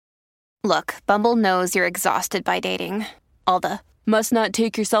Look, Bumble knows you're exhausted by dating. All the, must not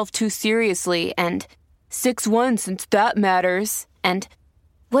take yourself too seriously, and 6'1" since that matters. And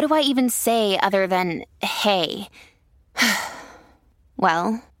what do I even say other than, hey?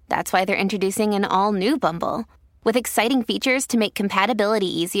 Well, that's why they're introducing an all-new Bumble, with exciting features to make compatibility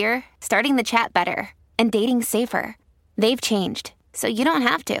easier, starting the chat better, and dating safer. They've changed, so you don't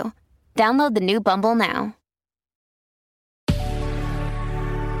have to. Download the new Bumble now.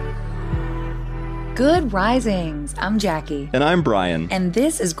 Good risings. I'm Jackie. And I'm Brian. And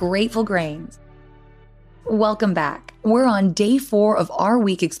this is Grateful Grains. Welcome back. We're on day 4 of our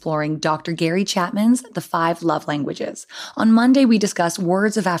week exploring Dr. Gary Chapman's The 5 Love Languages. On Monday, we discussed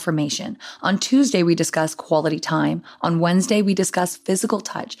words of affirmation. On Tuesday, we discussed quality time. On Wednesday, we discussed physical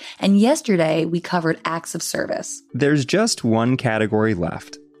touch. And yesterday, we covered acts of service. There's just one category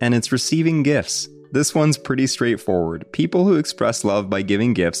left, and it's receiving gifts. This one's pretty straightforward. People who express love by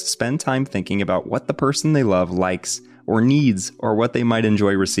giving gifts spend time thinking about what the person they love likes or needs or what they might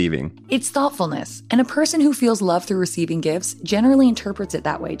enjoy receiving. It's thoughtfulness, and a person who feels love through receiving gifts generally interprets it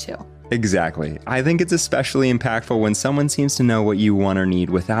that way too. Exactly. I think it's especially impactful when someone seems to know what you want or need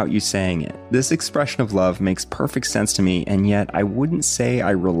without you saying it. This expression of love makes perfect sense to me, and yet I wouldn't say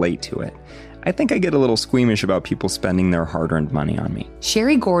I relate to it. I think I get a little squeamish about people spending their hard-earned money on me.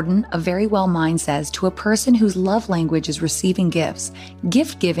 Sherry Gordon of Very Well Mind says, to a person whose love language is receiving gifts,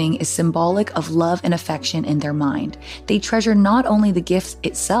 gift giving is symbolic of love and affection in their mind. They treasure not only the gift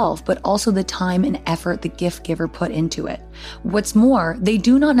itself, but also the time and effort the gift giver put into it. What's more, they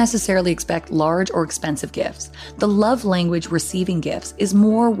do not necessarily expect large or expensive gifts. The love language receiving gifts is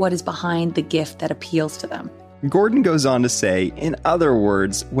more what is behind the gift that appeals to them. Gordon goes on to say, in other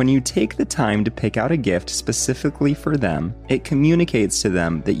words, when you take the time to pick out a gift specifically for them, it communicates to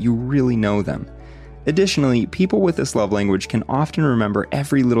them that you really know them. Additionally, people with this love language can often remember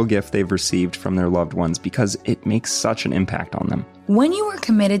every little gift they've received from their loved ones because it makes such an impact on them. When you are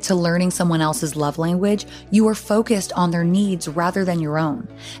committed to learning someone else's love language, you are focused on their needs rather than your own.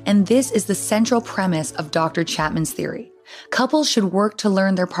 And this is the central premise of Dr. Chapman's theory. Couples should work to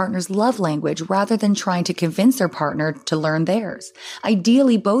learn their partner's love language rather than trying to convince their partner to learn theirs.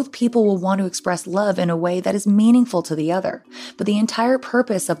 Ideally, both people will want to express love in a way that is meaningful to the other. But the entire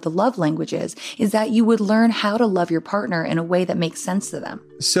purpose of the love languages is that you would learn how to love your partner in a way that makes sense to them.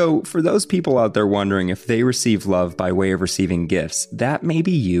 So, for those people out there wondering if they receive love by way of receiving gifts, that may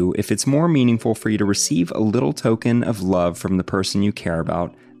be you if it's more meaningful for you to receive a little token of love from the person you care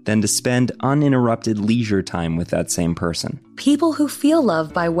about than to spend uninterrupted leisure time with that same person. People who feel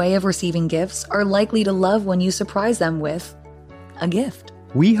love by way of receiving gifts are likely to love when you surprise them with a gift.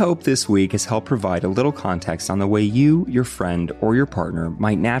 We hope this week has helped provide a little context on the way you, your friend, or your partner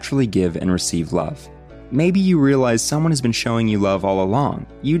might naturally give and receive love. Maybe you realize someone has been showing you love all along.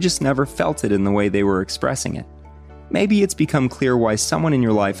 You just never felt it in the way they were expressing it. Maybe it's become clear why someone in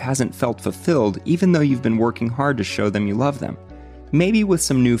your life hasn't felt fulfilled even though you've been working hard to show them you love them. Maybe with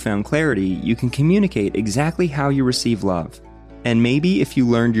some newfound clarity, you can communicate exactly how you receive love. And maybe if you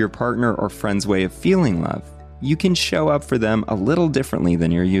learned your partner or friend's way of feeling love, you can show up for them a little differently than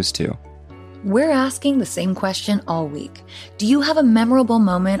you're used to. We're asking the same question all week. Do you have a memorable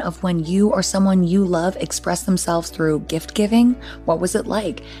moment of when you or someone you love expressed themselves through gift giving? What was it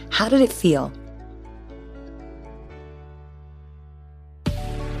like? How did it feel?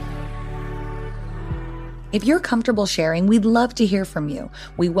 If you're comfortable sharing, we'd love to hear from you.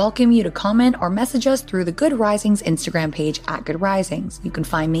 We welcome you to comment or message us through the Good Risings Instagram page at Good Risings. You can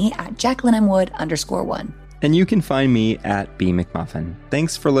find me at JacquelineMWood_1. And you can find me at B McMuffin.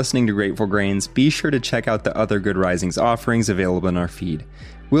 Thanks for listening to Grateful Grains. Be sure to check out the other Good Risings offerings available in our feed.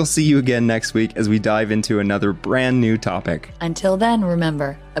 We'll see you again next week as we dive into another brand new topic. Until then,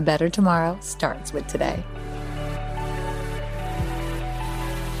 remember, a better tomorrow starts with today.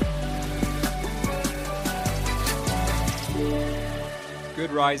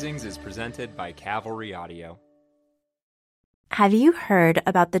 Good Risings is presented by Cavalry Audio. Have you heard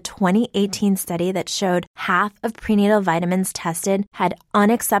about the 2018 study that showed half of prenatal vitamins tested had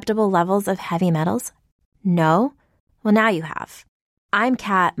unacceptable levels of heavy metals? No? Well, now you have. I'm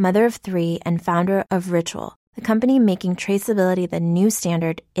Kat, mother of 3 and founder of Ritual, the company making traceability the new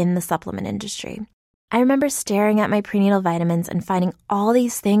standard in the supplement industry. I remember staring at my prenatal vitamins and finding all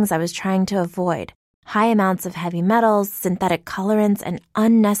these things I was trying to avoid. High amounts of heavy metals, synthetic colorants, and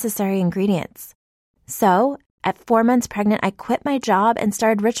unnecessary ingredients. So, at 4 months pregnant, I quit my job and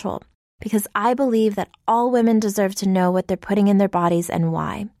started Ritual because I believe that all women deserve to know what they're putting in their bodies and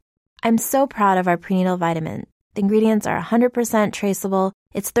why. I'm so proud of our prenatal vitamin. The ingredients are 100% traceable,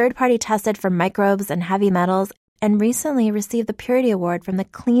 it's third-party tested for microbes and heavy metals, and recently received the Purity Award from the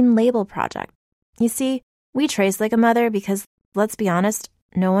Clean Label Project. You see, we trace like a mother because, let's be honest,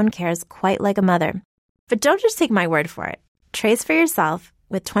 no one cares quite like a mother. But don't just take my word for it. Trace for yourself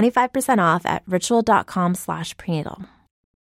with 25% off at ritual.com/prenatal.